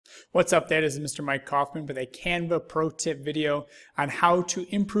What's up there? This is Mr. Mike Kaufman with a Canva pro tip video on how to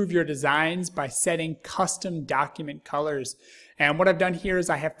improve your designs by setting custom document colors. And what I've done here is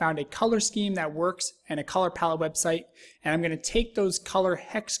I have found a color scheme that works and a color palette website, and I'm going to take those color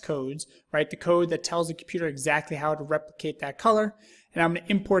hex codes, right, the code that tells the computer exactly how to replicate that color, and I'm going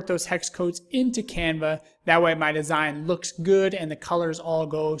to import those hex codes into Canva. That way my design looks good and the colors all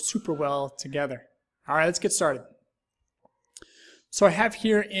go super well together. All right, let's get started. So I have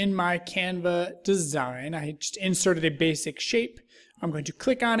here in my Canva design, I just inserted a basic shape. I'm going to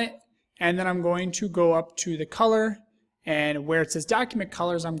click on it, and then I'm going to go up to the color, and where it says document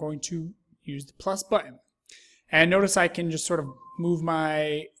colors, I'm going to use the plus button. And notice I can just sort of move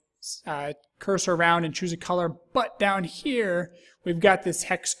my cursor around and choose a color, but down here we've got this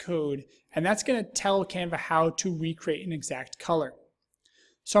hex code, and that's going to tell Canva how to recreate an exact color.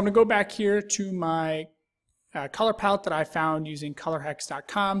 So I'm going to go back here to my color palette that I found using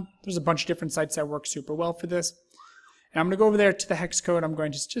colorhex.com. There's a bunch of different sites that work super well for this. And I'm going to go over there to the hex code. I'm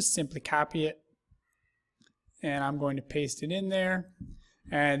going to just simply copy it. And I'm going to paste it in there.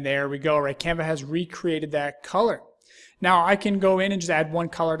 And there we go, right? Canva has recreated that color. Now I can go in and just add one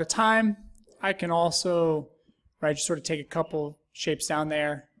color at a time. I can also, right, just sort of take a couple shapes down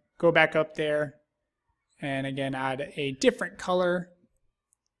there, go back up there, and again add a different color.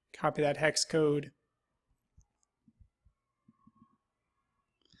 Copy that hex code.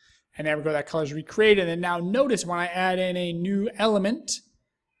 And there we go, that color is recreated. And now notice when I add in a new element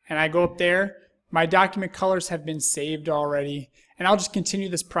and I go up there, my document colors have been saved already. And I'll just continue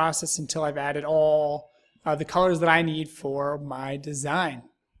this process until I've added all the colors that I need for my design.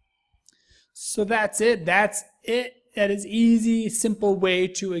 So that's it. That is easy, simple way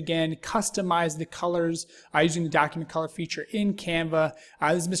to, again, customize the colors using the document color feature in Canva.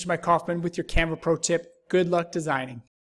 This is Mr. Mike Kaufman with your Canva pro tip. Good luck designing.